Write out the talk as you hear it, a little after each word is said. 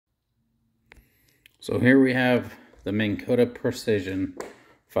So here we have the Minn Kota Precision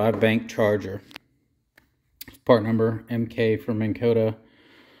 5-bank charger. Part number MK for Minn Kota.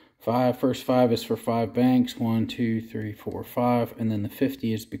 First 5 is for 5 banks. 1, 2, 3, 4, 5. And then the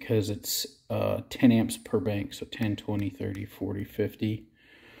 50 is because it's 10 amps per bank. So 10, 20, 30, 40, 50.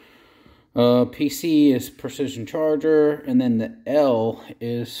 PC is precision charger. And then the L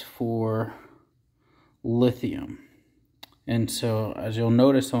is for lithium. And so, as you'll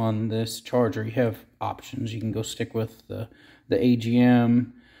notice on this charger, you have options. You can go stick with the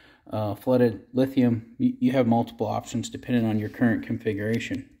AGM, flooded lithium. You have multiple options depending on your current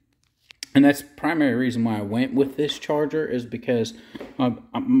configuration. And that's the primary reason why I went with this charger, is because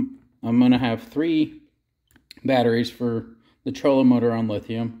I'm going to have 3 batteries for the trolling motor on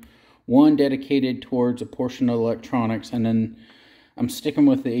lithium, 1 dedicated towards a portion of electronics, and then I'm sticking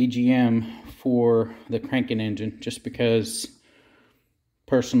with the AGM for the cranking engine, just because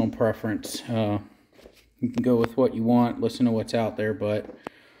personal preference. You can go with what you want, listen to what's out there, but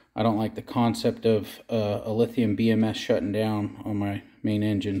I don't like the concept of a lithium BMS shutting down on my main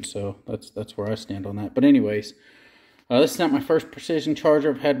engine, so that's where I stand on that. But anyways, this is not my first precision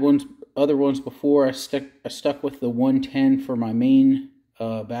charger. I've had other ones before. I stuck with the 110 for my main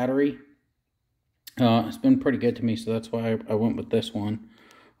battery. It's been pretty good to me, so that's why I went with this one.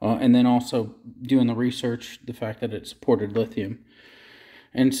 And then also doing the research, the fact that it supported lithium.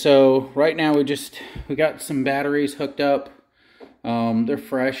 And so right now we got some batteries hooked up. They're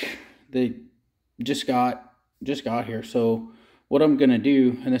fresh. They just got here. So what I'm gonna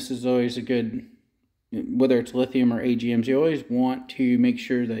do, and this is always a good, whether it's lithium or AGMs, you always want to make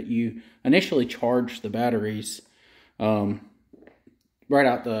sure that you initially charge the batteries right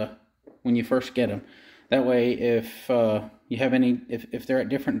out when you first get them. That way, if you have if they're at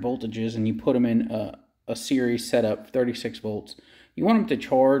different voltages and you put them in a series setup, 36 volts, you want them to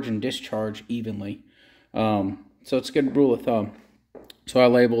charge and discharge evenly. So it's a good rule of thumb. So I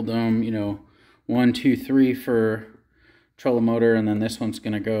labeled them, 1, 2, 3 for trolling motor, and then this one's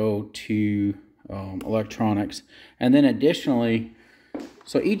going to go to electronics. And then additionally,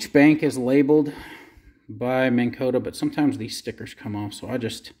 so each bank is labeled by Minn Kota, but sometimes these stickers come off, so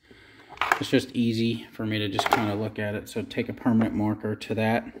it's just easy for me to just kind of look at it. So take a permanent marker to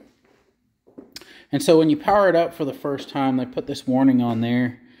that. And so when you power it up for the first time, they put this warning on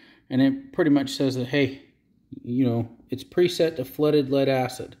there, and it pretty much says that, hey, it's preset to flooded lead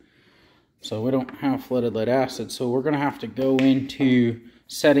acid. So we don't have flooded lead acid, so we're going to have to go into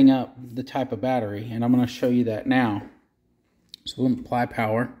setting up the type of battery, and I'm going to show you that now. So we'll apply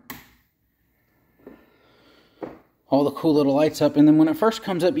power. All the cool little lights up, and then when it first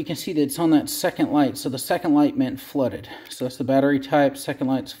comes up, you can see that it's on that second light. So the second light meant flooded. So that's the battery type. Second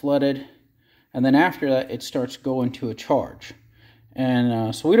light's flooded, and then after that, it starts going to a charge.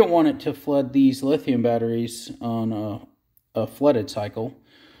 And so we don't want it to flood these lithium batteries on a flooded cycle.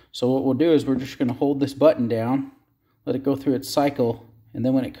 So what we'll do is we're just going to hold this button down, let it go through its cycle, and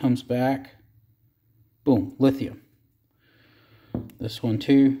then when it comes back, boom, lithium. This one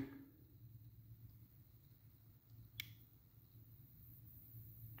too.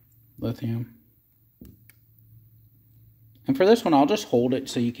 Lithium. And for this one, I'll just hold it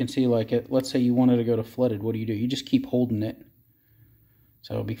so you can see, like, let's say you wanted to go to flooded. What do? You just keep holding it.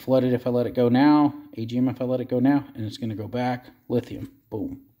 So it'll be flooded if I let it go now, AGM if I let it go now, and it's going to go back, lithium,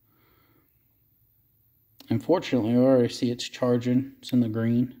 boom. Unfortunately, I already see it's charging. It's in the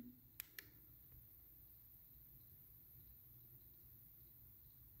green.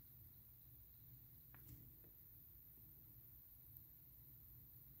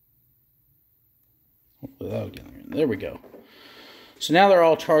 Hopefully that'll get in. There we go. So now they're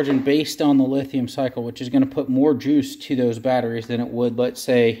all charging based on the lithium cycle, which is going to put more juice to those batteries than it would, let's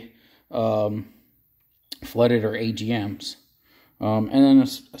say, flooded or AGMs. And then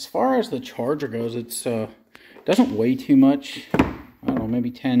as far as the charger goes, it doesn't weigh too much. I don't know,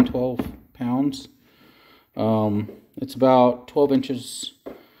 maybe 10, 12 pounds. It's about 12 inches.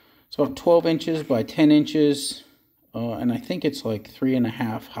 It's about 12 inches by 10 inches. And I think it's like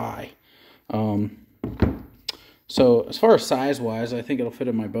 3.5 high. So as far as size-wise, I think it'll fit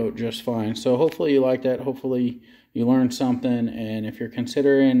in my boat just fine. So hopefully you like that. Hopefully you learned something. And if you're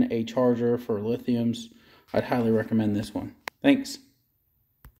considering a charger for lithiums, I'd highly recommend this one. Thanks.